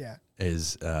that. Yeah.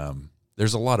 Is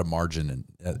there's a lot of margin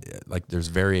and like there's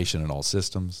variation in all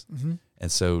systems. Mm-hmm.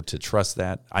 And so to trust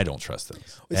that, I don't trust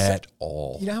those at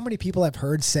all. You know how many people I've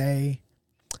heard say,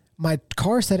 my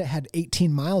car said it had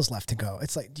 18 miles left to go.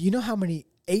 It's like, do you know how many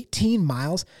 18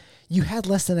 miles? You had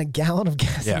less than a gallon of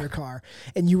gas in your car,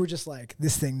 and you were just like,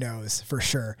 this thing knows for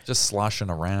sure. Just sloshing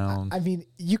around. I mean,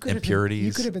 you could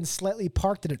impurities. have been slightly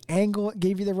parked at an angle. It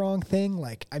gave you the wrong thing.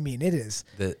 Like, I mean, it is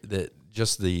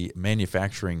just the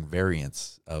manufacturing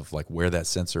variance of like where that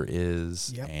sensor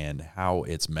is and how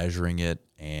it's measuring it,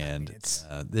 and it's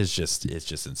just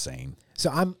insane.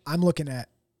 So I'm looking at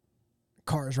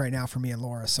cars right now for me and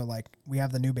Laura. So like we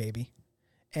have the new baby,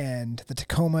 and the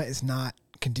Tacoma is not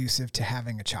conducive to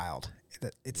having a child.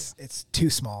 It's too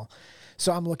small.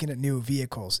 So I'm looking at new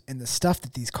vehicles, and the stuff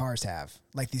that these cars have,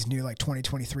 like these new like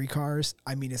 2023 cars,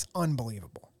 I mean, it's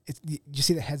unbelievable. You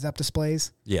see the heads-up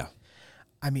displays? Yeah.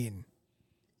 I mean,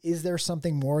 is there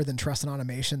something more than trust and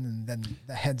automation than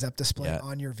the heads-up display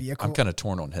on your vehicle? I'm kind of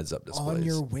torn on heads-up displays. On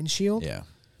your windshield? Yeah.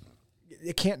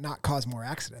 It can't not cause more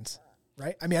accidents,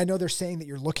 right? I mean, I know they're saying that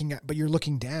you're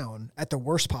looking down at the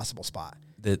worst possible spot.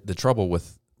 The trouble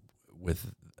with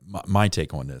my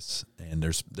take on this, and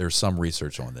there's some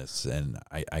research on this, and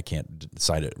I can't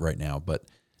cite it right now, but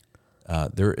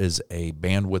there is a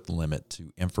bandwidth limit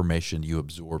to information you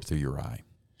absorb through your eye.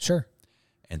 Sure.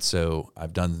 And so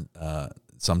I've done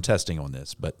some testing on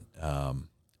this, but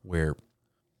where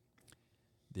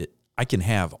I can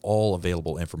have all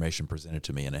available information presented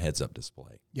to me in a heads-up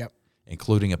display. Yep.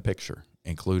 Including a picture,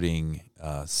 including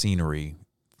scenery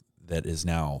that is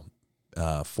now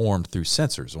formed through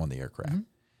sensors on the aircraft. Mm-hmm.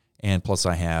 And plus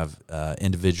I have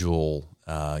individual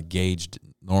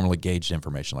normally gauged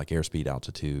information like airspeed,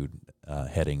 altitude,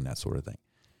 heading, that sort of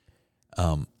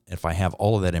thing. If I have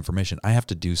all of that information, I have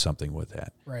to do something with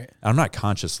that. Right. I'm not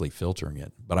consciously filtering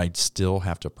it, but I still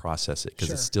have to process it because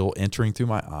it's still entering through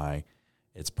my eye.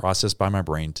 It's processed by my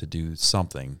brain to do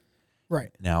something. Right.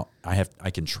 Now,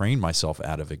 I can train myself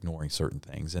out of ignoring certain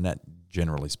things, and that,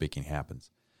 generally speaking,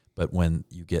 happens. But when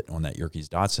you get on that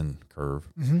Yerkes-Dodson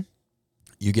curve, mm-hmm.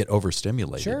 you get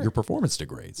overstimulated. Sure. Your performance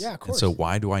degrades. Yeah, of course. And so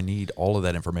why do I need all of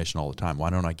that information all the time? Why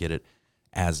don't I get it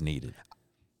as needed?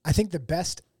 I think the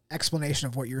best explanation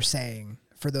of what you're saying,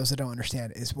 for those that don't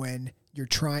understand, is when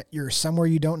you're somewhere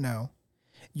you don't know,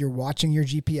 you're watching your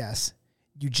GPS,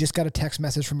 you just got a text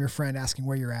message from your friend asking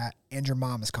where you're at, and your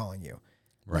mom is calling you.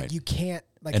 Right. Like you can't.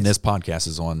 Like, and this podcast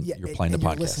is on. You're playing the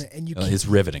podcast, and it's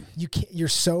riveting. You can't. You're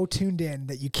so tuned in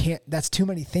that you can't. That's too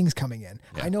many things coming in.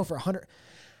 Yeah. I know for 100.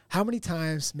 How many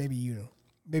times? Maybe you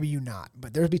not.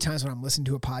 But there'll be times when I'm listening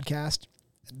to a podcast.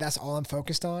 That's all I'm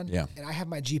focused on. Yeah. And I have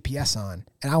my GPS on,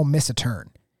 and I'll miss a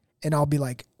turn, and I'll be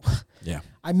like, yeah,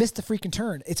 I missed the freaking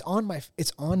turn. It's on my.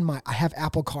 I have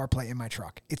Apple CarPlay in my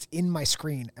truck. It's in my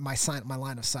screen and my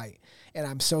line of sight. And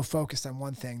I'm so focused on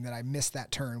one thing that I missed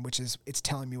that turn, which is it's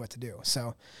telling me what to do.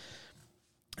 So,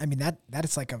 I mean that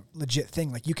is like a legit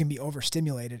thing. Like you can be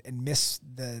overstimulated and miss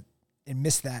that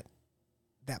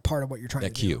part of what you're trying to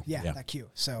cue. Do. Yeah, that cue.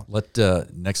 So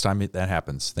next time that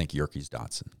happens, think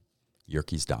Yerkes-Dodson.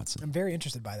 Yerkes-Dodson. I'm very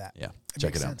interested by that. Yeah,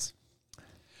 check it out. Sense.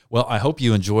 Well, I hope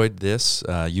you enjoyed this.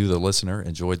 You, the listener,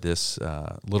 enjoyed this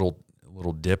little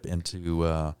dip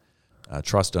into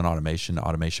trust and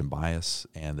automation bias,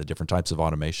 and the different types of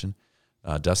automation.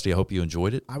 Dusty, I hope you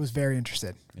enjoyed it. I was very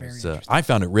interested. I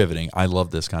found it riveting. I love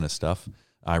this kind of stuff.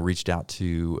 I reached out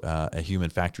to a human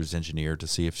factors engineer to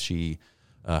see if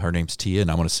her name's Tia, and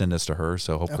I'm going to send this to her.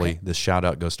 So hopefully this shout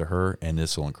out goes to her, and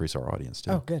this will increase our audience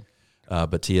too. Oh, good.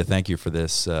 But Tia, thank you for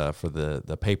this, for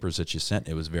the papers that you sent.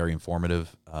 It was very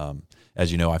informative. As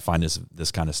you know, I find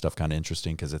this kind of stuff kind of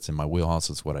interesting because it's in my wheelhouse.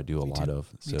 It's what I do a lot of.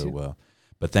 So,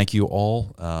 but thank you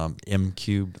all, M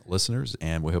Cubed listeners,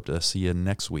 and we hope to see you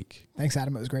next week. Thanks,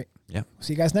 Adam. It was great. Yeah.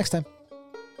 See you guys next time.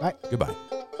 Bye. Goodbye.